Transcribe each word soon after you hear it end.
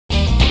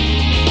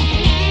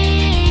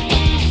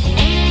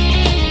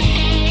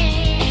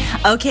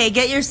Okay,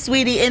 get your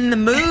sweetie in the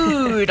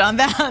mood on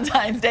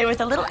Valentine's Day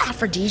with a little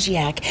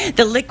aphrodisiac.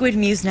 The Liquid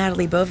Muse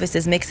Natalie Bovis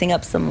is mixing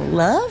up some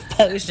love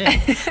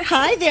potions.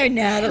 Hi there,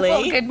 Natalie.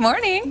 Well, good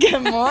morning.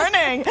 Good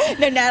morning.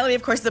 Now, Natalie,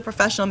 of course, is a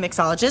professional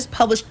mixologist,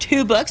 published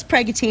 2 books,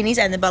 Pregatinis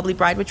and The Bubbly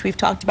Bride, which we've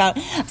talked about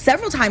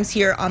several times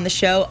here on the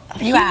show.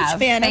 You have.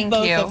 Fan Thank of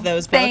both you. of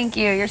those books. Thank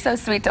you. You're so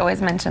sweet to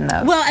always mention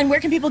those. Well, and where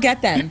can people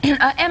get them?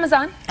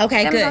 Amazon.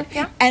 Okay, Amazon, good.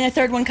 Yeah. And a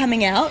third one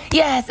coming out?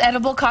 Yes,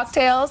 Edible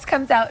Cocktails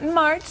comes out in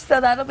March,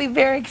 so that'll be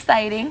very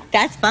exciting.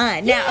 That's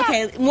fun. Yeah. Now,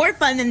 okay, more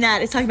fun than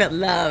that is talking about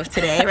love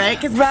today, right?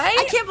 'Cause Right?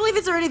 I can't believe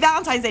it's already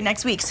Valentine's Day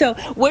next week. So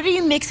what are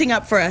you mixing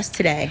up for us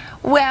today?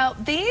 Well,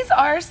 these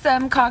are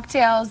some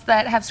cocktails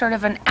that have sort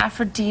of an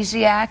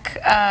aphrodisiac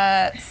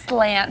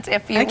slant,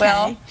 if you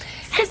will.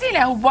 Because, you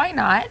know, why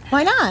not?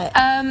 Why not?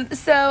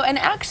 And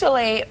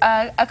actually,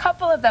 a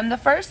couple of them, the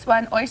first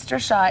one, Oyster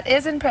Shot,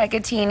 is in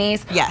Pregatinis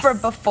for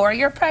before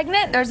you're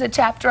pregnant. There's a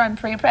chapter on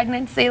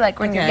pre-pregnancy, like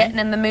when you're getting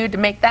in the mood to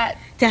make that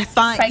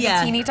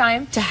Pregatini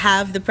time. To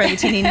have the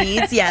Pregatini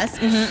needs, yes.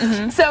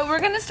 So we're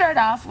going to start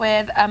off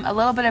with a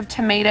little bit of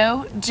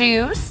tomato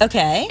juice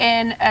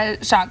in a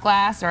shot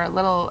glass or a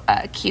little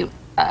cute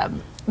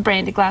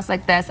brandy glass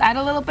like this. Add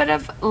a little bit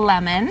of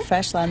lemon.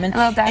 Fresh lemon.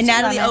 And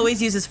Natalie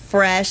always uses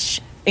fresh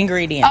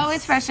ingredients.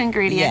 Always fresh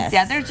ingredients.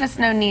 Yeah, there's just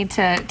no need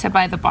to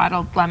buy the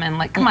bottled lemon.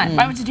 Like, come on,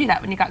 why would you do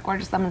that when you got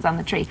gorgeous lemons on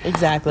the tree?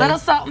 Exactly. Little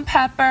salt and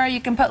pepper.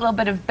 You can put a little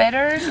bit of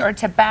bitters or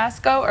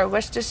Tabasco or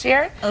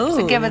Worcestershire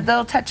to give it a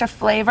little touch of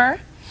flavor.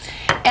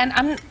 And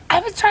I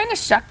was trying to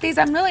shuck these.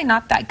 I'm really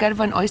not that good of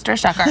an oyster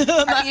shucker.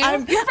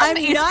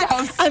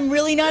 I'm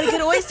really not a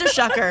good oyster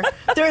shucker.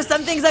 There are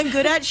some things I'm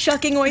good at.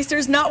 Shucking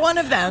oysters, not one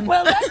of them.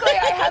 Well, luckily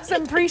I have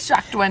some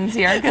pre-shucked ones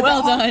here.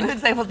 Well done.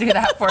 Foods, they will do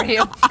that for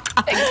you.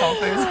 Thanks, Whole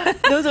Foods.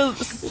 Those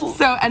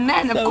are and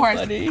then of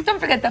course,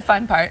 don't forget the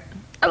fun part.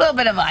 A little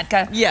bit of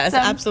vodka. Yes,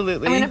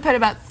 absolutely. I'm going to put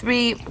about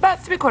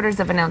 3/4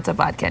 of an ounce of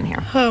vodka in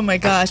here. Oh my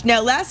gosh.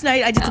 Now, last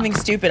night I did something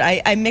stupid.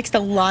 I mixed a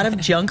lot of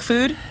junk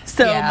food.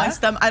 So my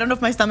stomach, I don't know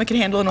if my stomach can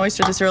handle an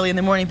oyster this early in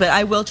the morning, but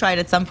I will try it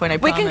at some point, I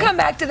promise. We can come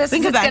back to this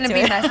because it's going to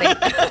be messy.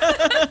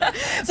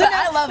 So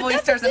I love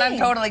oysters and I'm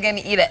totally going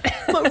to eat it.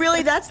 But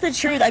really, that's the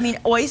truth. I mean,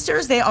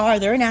 oysters, they're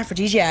an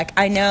aphrodisiac.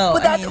 I know.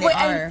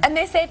 Well, and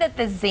they say that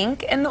the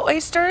zinc in the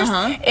oysters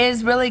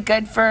is really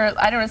good for,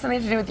 I don't know,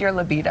 something to do with your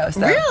libido.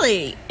 So.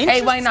 Really?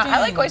 Hey, why not?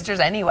 I like oysters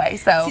anyway,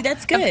 so. See,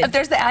 that's good. If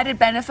there's the added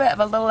benefit of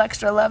a little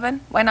extra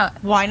loving, why not?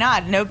 Why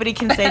not? Nobody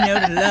can say no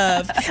to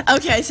love.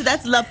 Okay, so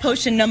that's love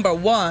potion number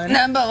 1.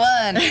 Number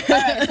 1. All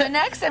right, so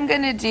next I'm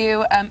going to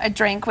do a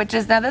drink, which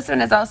is, now this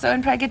one is also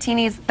in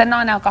Pregatinis, the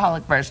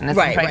non-alcoholic version is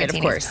in Pregatinis. Right,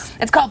 of course.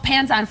 It's called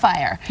Pants on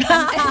Fire.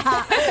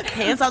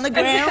 Pants on the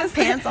ground,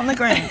 pants on the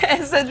ground.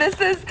 So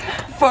this is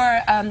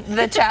for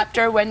the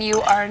chapter when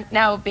you are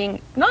now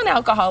being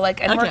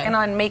non-alcoholic and working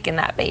on making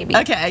that baby.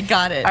 Okay,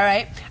 got it. All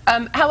right.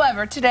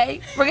 However,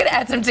 today we're going to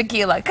add some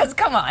tequila because,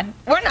 come on,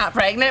 we're not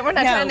pregnant. We're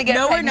not trying to get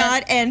pregnant. No, we're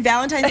not. And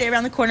Valentine's Day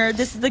around the corner,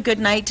 this is the good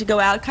night to go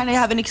out, kind of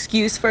have an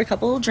excuse for a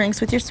couple of drinks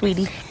with your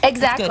sweetie.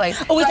 Exactly.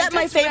 Oh, is that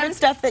my favorite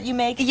stuff that you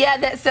make? Yeah,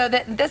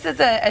 this is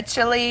a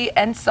chili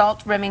and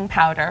salt rimming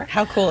powder.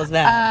 How cool is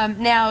that?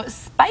 Now,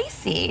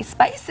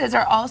 spices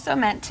are also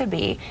meant to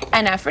be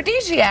an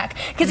aphrodisiac.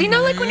 Because you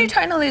know, like when you're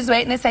trying to lose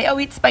weight and they say, oh,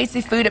 eat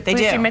spicy food, it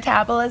boosts your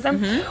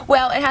metabolism.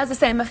 Well, it has the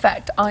same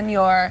effect on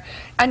your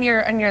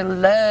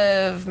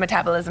love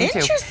metabolism too.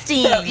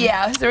 Interesting. So,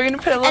 yeah, so we're going to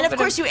put a little bit. And of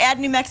course, you add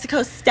New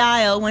Mexico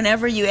style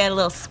whenever you add a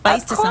little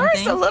spice to something. Of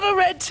course, a little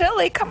red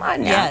chili. Come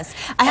on now. Yes.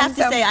 I have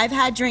to say, I've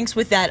had drinks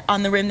with that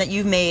on the rim that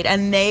you've made,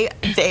 and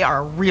they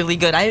are really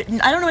good. I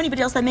don't know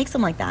anybody else that makes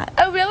them like that.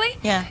 Oh, really?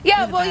 Yeah.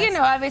 Yeah, well, you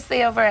know,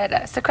 obviously over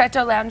at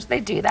Secreto Lounge, they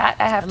do that.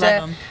 I have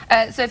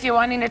to. So if you're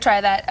wanting to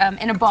try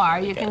that in a bar,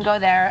 you can go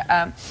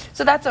there.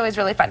 So that's always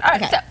really fun. All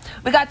right, so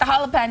we got the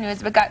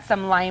jalapenos. We got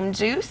some lime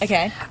juice.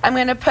 Okay. I'm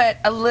going to put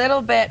a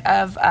little bit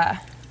of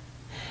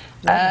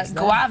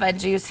guava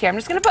juice here. I'm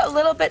just going to put a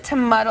little bit to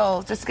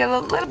muddle, just get a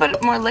little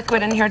bit more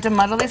liquid in here to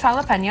muddle these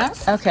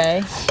jalapenos.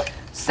 Okay.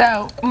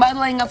 So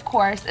muddling, of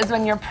course, is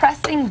when you're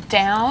pressing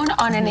down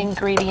on an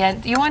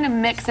ingredient. You want to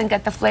mix and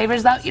get the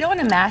flavors out. You don't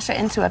want to mash it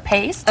into a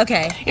paste.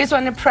 Okay. You just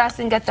want to press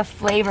and get the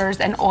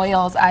flavors and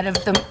oils out of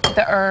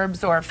the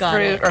herbs or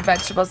fruit or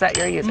vegetables that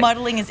you're using.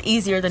 Muddling is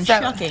easier than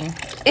shucking. Isn't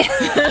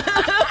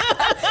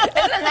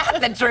that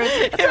the truth?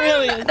 It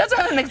really is. That's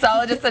why I'm a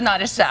mixologist and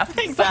not a chef.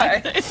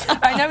 Exactly. All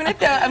right, now I'm going to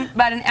throw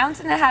about 1.5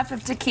 ounces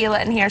of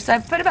tequila in here. So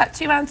I've put about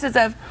 2 ounces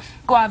of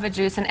guava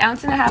juice, 1.5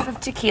 ounces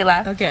of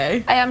tequila.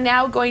 Okay. I am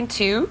now going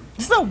to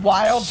This is a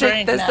wild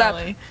drink, this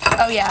Natalie. up.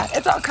 Oh yeah,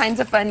 it's all kinds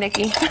of fun,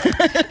 Nikki.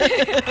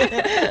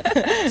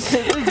 This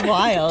is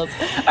wild.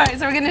 All right,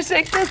 so we're going to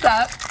shake this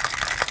up.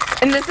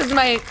 And this is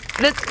my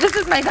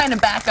kind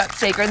of backup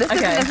shaker. This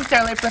isn't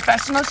necessarily a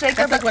professional shaker.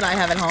 That's like what I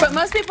have at home. But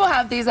most people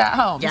have these at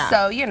home. Yeah.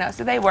 So, you know,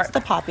 so they work. It's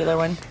the popular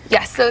one.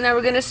 Yes, so now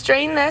we're going to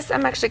strain this.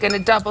 I'm actually going to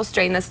double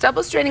strain this.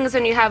 Double straining is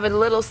when you have a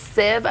little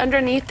sieve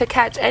underneath to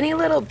catch any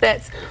little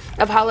bits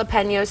of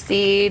jalapeno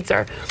seeds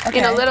or,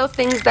 you know, little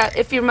things that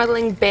if you're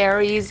muddling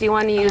berries, you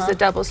want to use a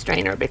double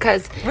strainer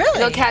because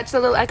it'll catch the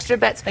little extra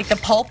bits. Like the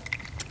pulp?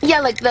 Yeah,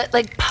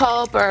 like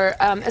pulp or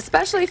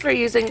especially for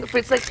using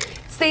fruits like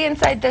see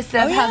inside this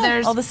sieve how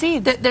there's all the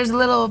seeds. There's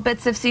little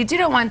bits of seeds. You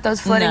don't want those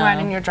floating around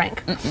in your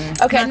drink.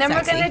 Okay, and then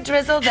we're going to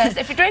drizzle this.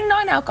 If you're doing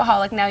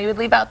non-alcoholic now, you would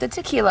leave out the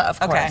tequila, of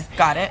course. Okay,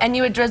 got it. And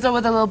you would drizzle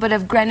with a little bit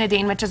of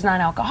grenadine, which is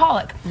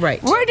non-alcoholic.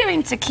 Right. We're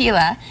doing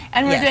tequila,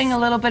 and we're doing a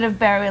little bit of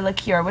berry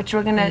liqueur, which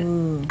we're going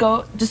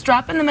to just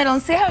drop in the middle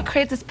and see how it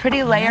creates this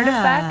pretty layered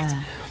effect.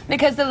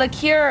 Because the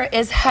liqueur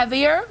is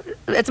heavier,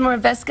 it's more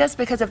viscous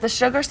because of the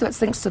sugar, so it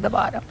sinks to the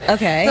bottom.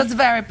 Okay. So it's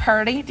very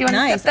pretty. Do you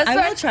want to sip this?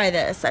 I will try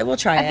this. I will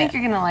try it. I think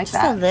you're going to like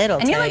that. Just a little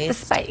And taste. you like the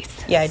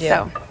spice. Yeah, I do.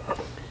 So.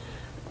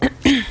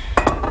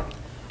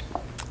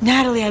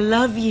 Natalie, I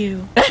love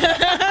you.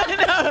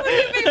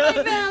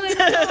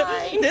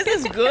 Valentine. This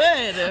is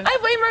good. I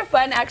have way more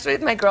fun actually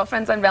with my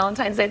girlfriends on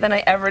Valentine's Day than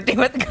I ever do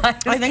with guys.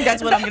 I think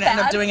that's what I'm going to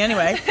end up doing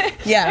anyway.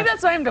 Yeah. Maybe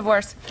that's why I'm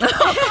divorced.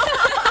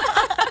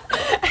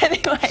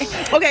 Anyway.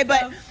 Okay,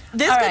 but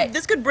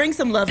this could bring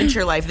some love into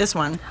your life, this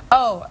one.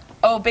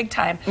 Oh, big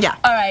time. Yeah.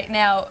 All right,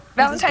 now,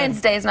 Valentine's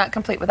Day is not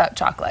complete without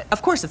chocolate.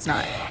 Of course it's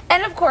not.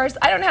 And of course,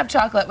 I don't have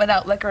chocolate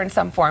without liquor in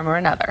some form or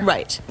another.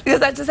 Right. Because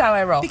that's just how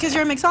I roll. Because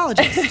you're a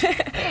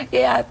mixologist.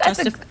 Yeah, that's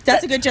a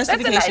good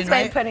justification, That's a nice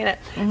way of putting it.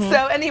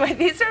 So anyway,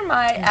 these are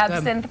my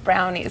absinthe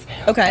brownies.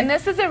 Okay. And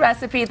this is a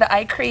recipe that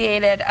I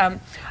created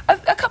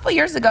a couple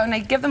years ago, and I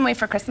give them away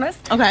for Christmas.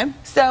 Okay.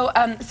 So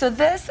so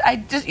this,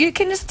 you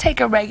can just take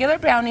a regular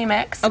brownie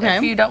mix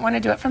if you don't want to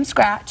do it from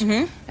scratch.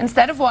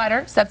 Instead of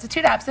water,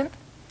 substitute absinthe.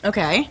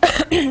 Okay.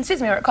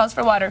 Excuse me, where it calls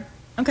for water.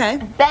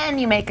 Okay. Then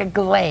you make a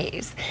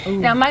glaze. Ooh.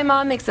 Now, my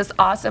mom makes this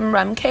awesome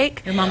rum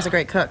cake. Your mom's a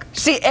great cook.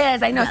 She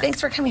is. I know. Yes.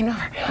 Thanks for coming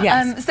over.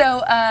 Yes.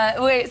 So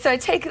I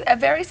take a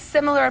very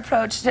similar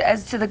approach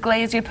as to the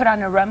glaze you put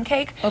on a rum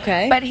cake.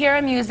 Okay. But here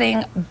I'm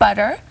using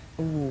butter,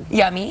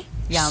 yummy,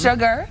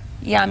 sugar,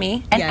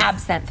 yummy, and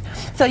absinthe.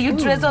 So you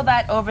drizzle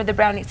that over the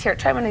brownies. Here,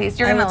 try one of these.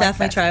 You're gonna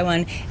definitely try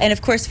one. And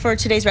of course, for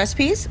today's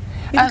recipes,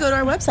 you can go to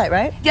our website,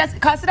 right? Yes,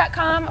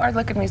 Casa.com or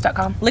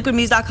liquidmuse.com.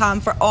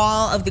 Liquidmuse.com for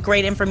all of the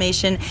great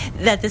information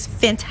that this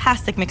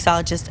fantastic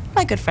mixologist,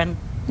 my good friend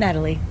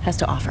Natalie, has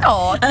to offer.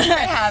 Oh, thanks for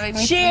having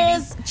me.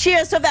 Cheers! Sweetie.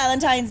 Cheers to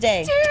Valentine's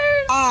Day.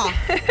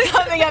 Cheers!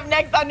 Coming up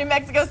next on New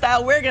Mexico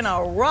Style, we're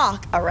gonna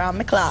rock around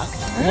the clock.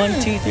 1,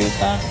 2, 3,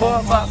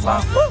 4, 5,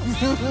 6,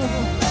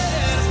 7.